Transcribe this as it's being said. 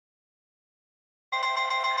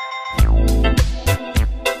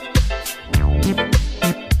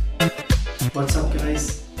What's up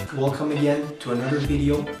guys? Welcome again to another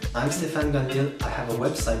video. I'm Stéphane Gondil. I have a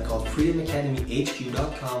website called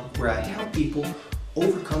freedomacademyhq.com where I help people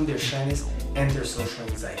overcome their shyness and their social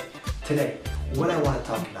anxiety. Today, what I want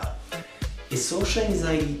to talk about is social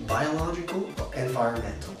anxiety biological or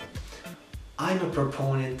environmental? I'm a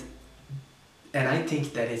proponent and I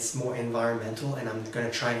think that it's more environmental, and I'm going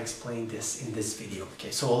to try and explain this in this video. Okay,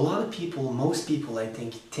 so a lot of people, most people I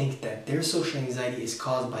think that their social anxiety is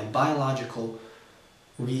caused by biological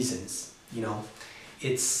reasons. You know,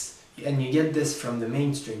 and you get this from the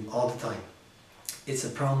mainstream all the time. It's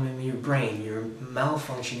a problem in your brain, you're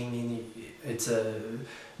malfunctioning, it's a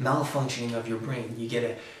malfunctioning of your brain. You get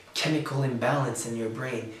a chemical imbalance in your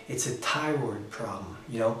brain. It's a thyroid problem,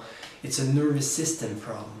 you know, it's a nervous system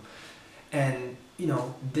problem. And, you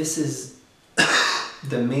know, this is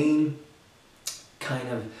the main kind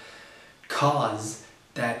of cause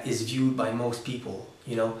that is viewed by most people,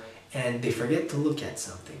 you know, and they forget to look at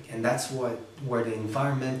something. And that's where the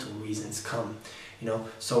environmental reasons come, you know.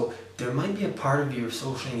 So there might be a part of your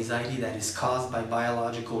social anxiety that is caused by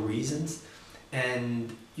biological reasons.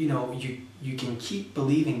 And, you know, you can keep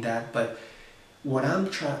believing that, but what I'm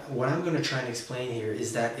going to try and explain here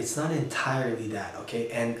is that it's not entirely that, okay?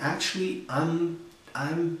 And actually, I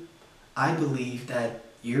believe that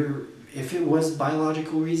if it was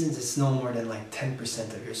biological reasons, it's no more than like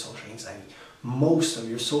 10% of your social anxiety. Most of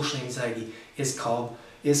your social anxiety is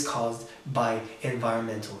caused by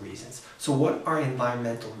environmental reasons. So what are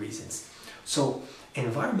environmental reasons? So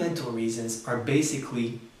environmental reasons are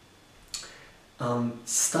basically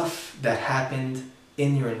stuff that happened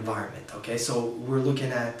in your environment. Okay, so we're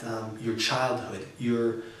looking at your childhood,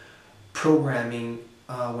 your programming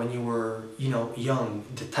when you were, you know, young,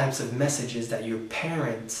 the types of messages that your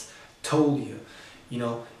parents told you. You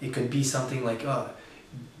know, it could be something like,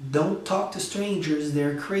 don't talk to strangers,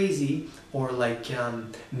 they're crazy, or like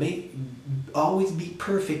always be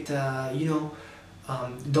perfect, you know,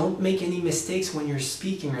 don't make any mistakes when you're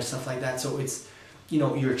speaking or stuff like that. So it's, you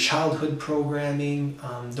know, your childhood programming,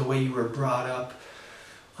 the way you were brought up,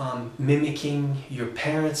 mimicking your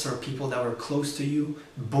parents or people that were close to you,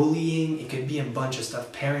 bullying, it could be a bunch of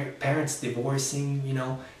stuff, parents divorcing, you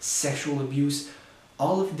know, sexual abuse.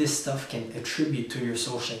 All of this stuff can attribute to your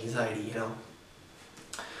social anxiety, you know.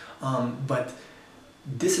 But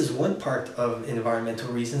this is one part of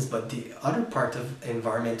environmental reasons, but the other part of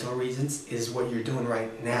environmental reasons is what you're doing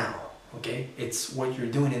right now. Okay, it's what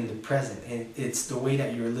you're doing in the present, and it's the way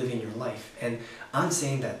that you're living your life. And I'm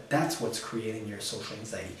saying that that's what's creating your social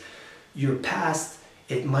anxiety. Your past,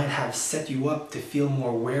 it might have set you up to feel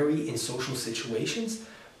more wary in social situations,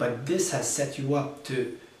 but this has set you up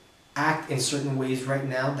to act in certain ways right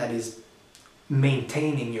now that is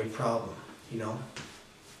maintaining your problem, you know.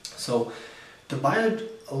 So the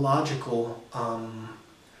biological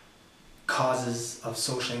causes of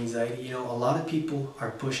social anxiety, you know, a lot of people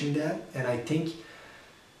are pushing that, and I think,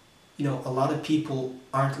 you know, a lot of people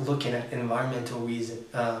aren't looking at environmental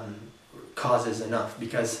causes enough,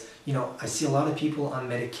 because, you know, I see a lot of people on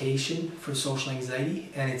medication for social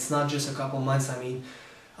anxiety, and it's not just a couple months. I mean,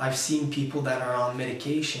 I've seen people that are on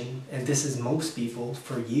medication, and this is most people,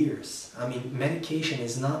 for years. I mean, medication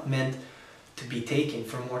is not meant to be taken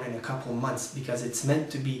for more than a couple months, because it's meant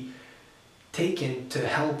to be taken to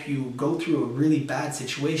help you go through a really bad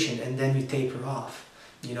situation, and then you taper off,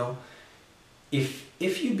 you know. If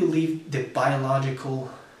you believe the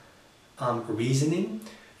biological reasoning,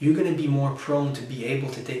 you're going to be more prone to be able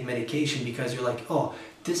to take medication, because you're like, oh,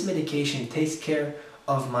 this medication takes care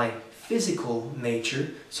of my physical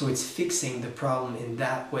nature, so it's fixing the problem in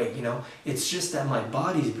that way, you know. It's just that my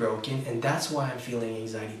body's broken, and that's why I'm feeling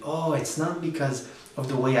anxiety. Oh, it's not because of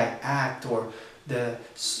the way I act or the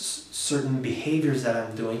certain behaviors that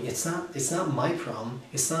I'm doing. It's not my problem.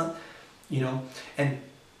 It's not, you know. And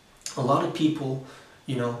a lot of people,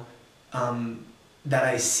 you know, that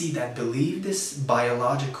I see that believe this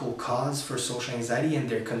biological cause for social anxiety, and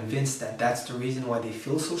they're convinced that that's the reason why they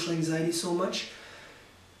feel social anxiety so much,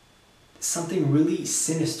 something really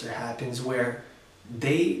sinister happens where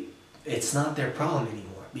it's not their problem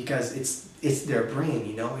anymore, because it's their brain,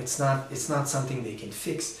 you know. It's not something they can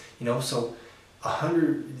fix, you know. So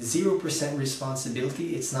 0%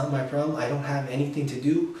 responsibility. It's not my problem. I don't have anything to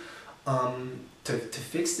do to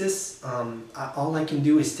fix this. All I can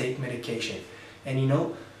do is take medication. And, you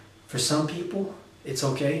know, for some people, it's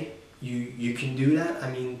okay. You can do that. I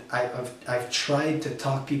mean, I've tried to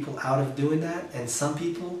talk people out of doing that, and some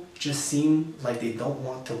people just seem like they don't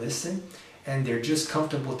want to listen, and they're just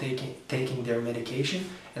comfortable taking their medication.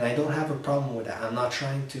 And I don't have a problem with that. I'm not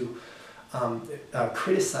trying to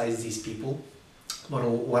criticize these people. But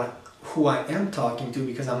who I am talking to,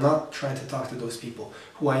 because I'm not trying to talk to those people,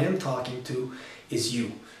 who I am talking to is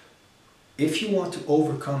you. If you want to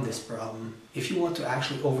overcome this problem, if you want to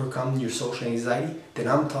actually overcome your social anxiety, then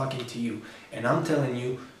I'm talking to you. And I'm telling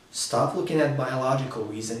you, stop looking at biological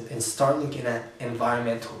reasons and start looking at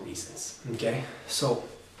environmental reasons, okay? So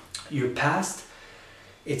your past,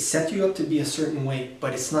 it set you up to be a certain way,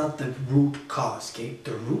 but it's not the root cause, okay?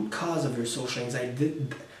 The root cause of your social anxiety,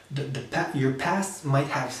 your past might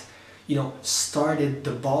have, you know, started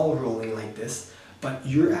the ball rolling like this, but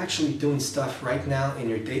you're actually doing stuff right now in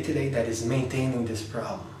your day-to-day that is maintaining this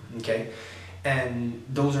problem, okay? And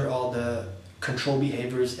those are all the control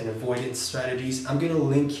behaviors and avoidance strategies. I'm going to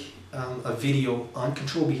link a video on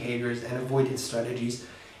control behaviors and avoidance strategies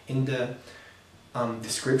in the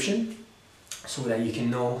description so that you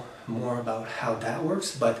can know more about how that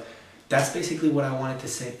works. But that's basically what I wanted to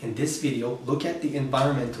say in this video. Look at the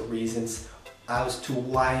environmental reasons as to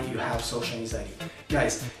why you have social anxiety.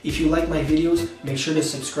 Guys, if you like my videos, make sure to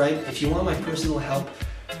subscribe. If you want my personal help,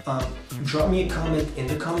 drop me a comment in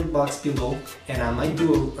the comment box below, and I might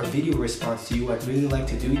do a video response to you. I'd really like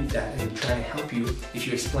to do that and try and help you if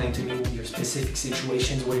you explain to me your specific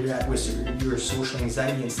situations, where you're at with your social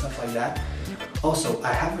anxiety and stuff like that. Also,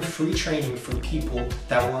 I have a free training for people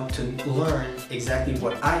that want to learn exactly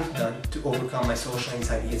what I've done to overcome my social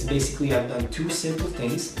anxiety. It's basically, I've done 2 simple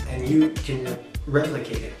things and you can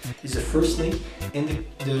replicate it. It's the first link in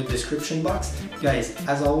the description box. Guys,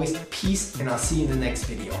 as always, peace, and I'll see you in the next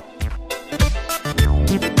video.